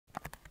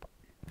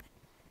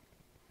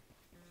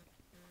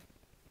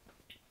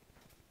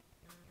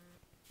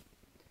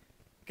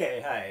Okay,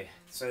 hi.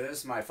 So this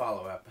is my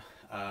follow-up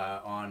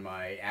on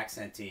my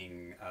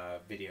accenting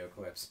video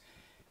clips.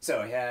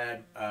 So I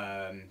had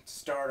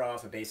start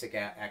off a basic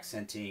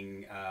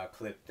accenting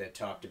clip that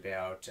talked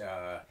about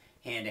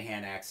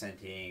hand-to-hand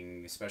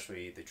accenting,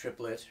 especially the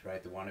triplet,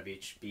 right? The one of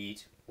each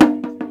beat.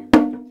 1, 2, 3, 1,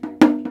 2,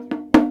 3, 1,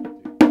 2, 3, 1,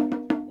 2, 3, 1, 2,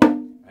 3,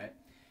 1, right?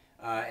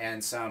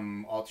 And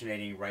some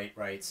alternating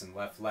rights and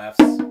lefts.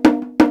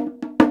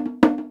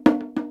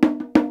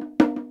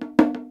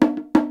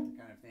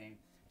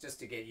 Just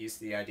to get used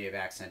to the idea of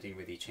accenting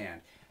with each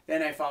hand.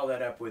 Then I followed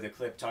that up with a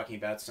clip talking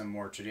about some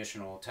more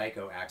traditional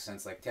taiko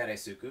accents like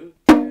teresuku,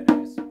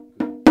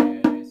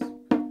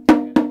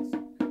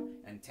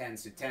 and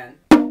ten-su-ten,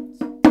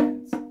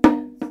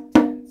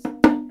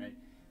 right?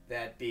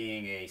 That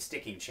being a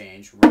sticking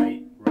change,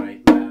 right,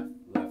 left, right,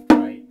 left.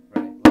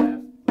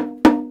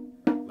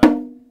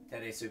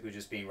 Teresuku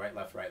just being right,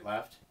 left.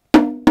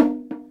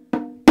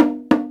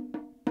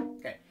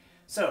 Okay,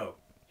 so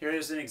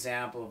here's an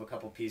example of a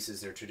couple pieces.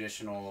 They're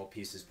traditional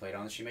pieces played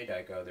on the shime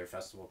daiko. They're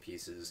festival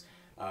pieces,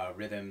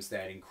 rhythms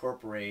that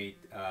incorporate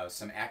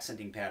some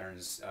accenting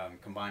patterns,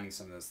 combining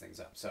some of those things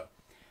up. So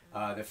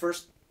the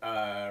first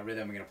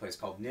rhythm we're going to play is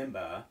called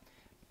nimba.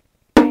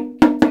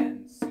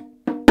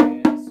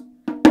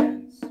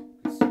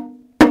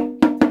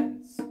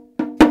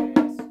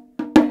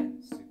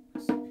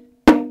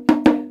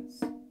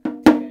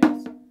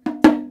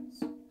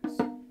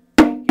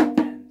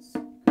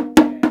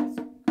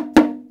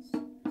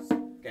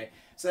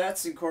 So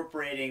that's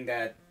incorporating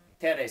that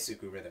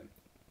teresuku rhythm.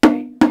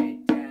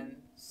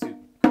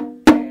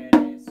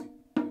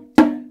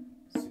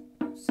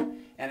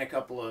 And a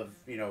couple of,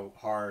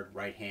 hard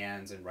right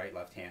hands and right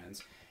left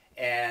hands.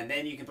 And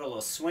then you can put a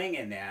little swing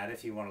in that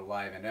if you want to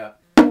liven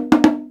up.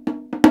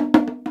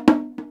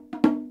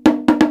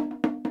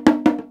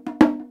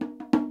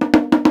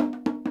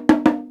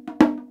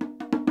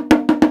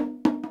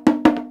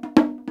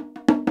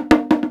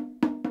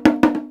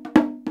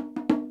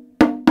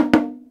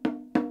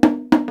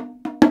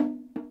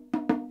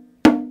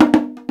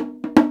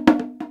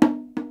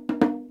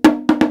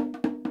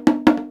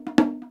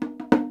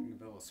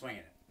 Swinging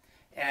it.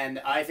 And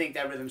I think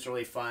that rhythm's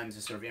really fun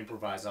to sort of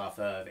improvise off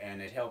of,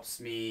 and it helps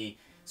me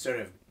sort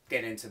of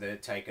get into the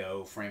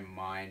taiko frame of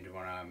mind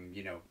when I'm,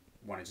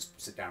 want to just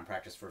sit down and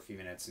practice for a few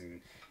minutes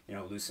and,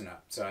 loosen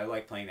up. So I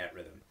like playing that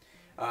rhythm.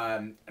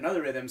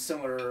 Another rhythm,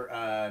 similar,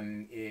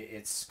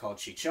 it's called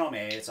shicho.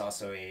 It's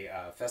also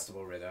a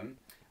festival rhythm.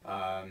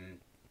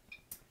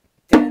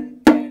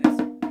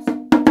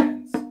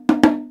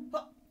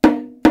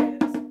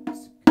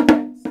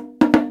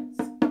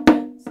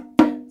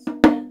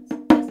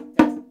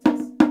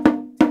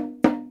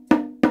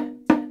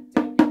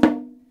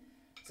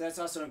 So that's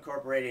also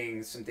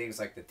incorporating some things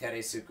like the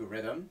teresuku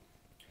rhythm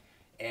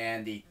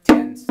and the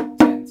ten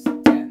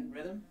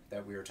rhythm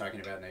that we were talking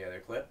about in the other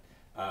clip.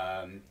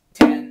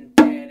 Ten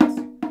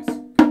teresuku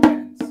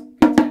ten,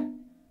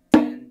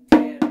 ten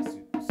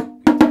teresuku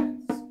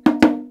ten,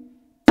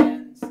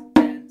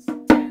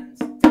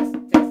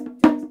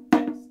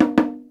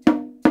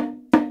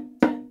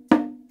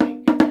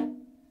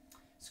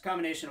 it's a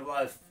combination of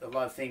a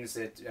lot of things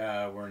that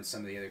were in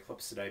some of the other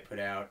clips that I put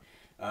out.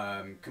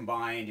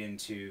 Combined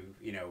into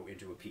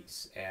into a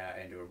piece,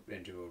 into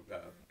a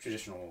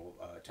traditional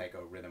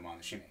taiko rhythm on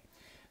the shime.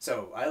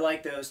 So I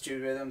like those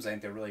two rhythms. I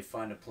think they're really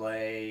fun to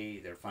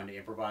play. They're fun to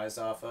improvise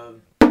off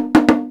of.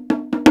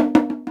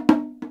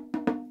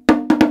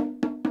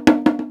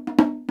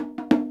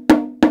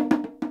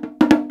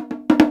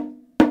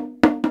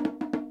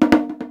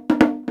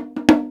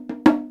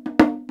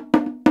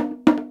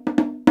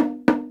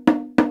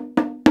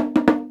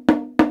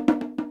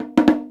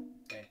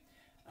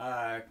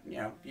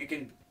 You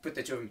can put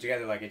the two of them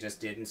together like I just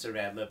did and sort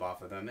of ad-lib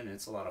off of them, and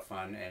it's a lot of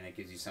fun, and it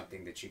gives you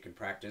something that you can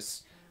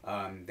practice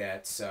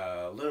that's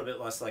a little bit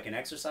less like an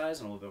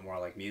exercise and a little bit more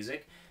like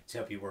music to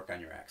help you work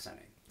on your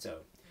accenting. So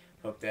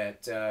hope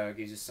that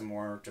gives you some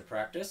more to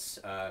practice.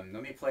 Let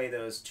me play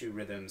those two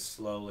rhythms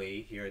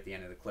slowly here at the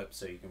end of the clip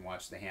so you can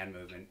watch the hand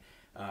movement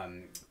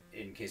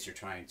in case you're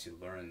trying to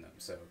learn them.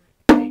 So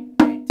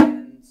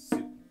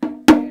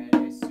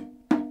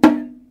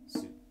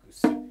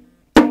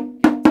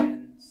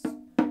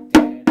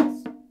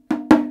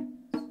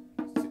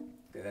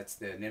that's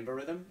the nimba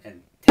rhythm,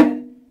 and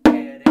ten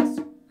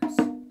teresuku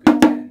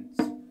ten,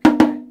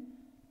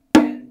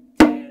 ten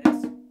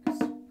teresuku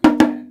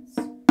ten.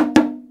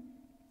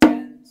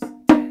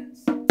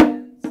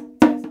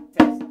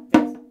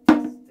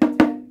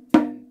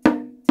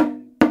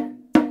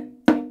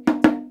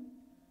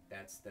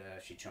 That's the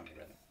shicho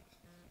rhythm.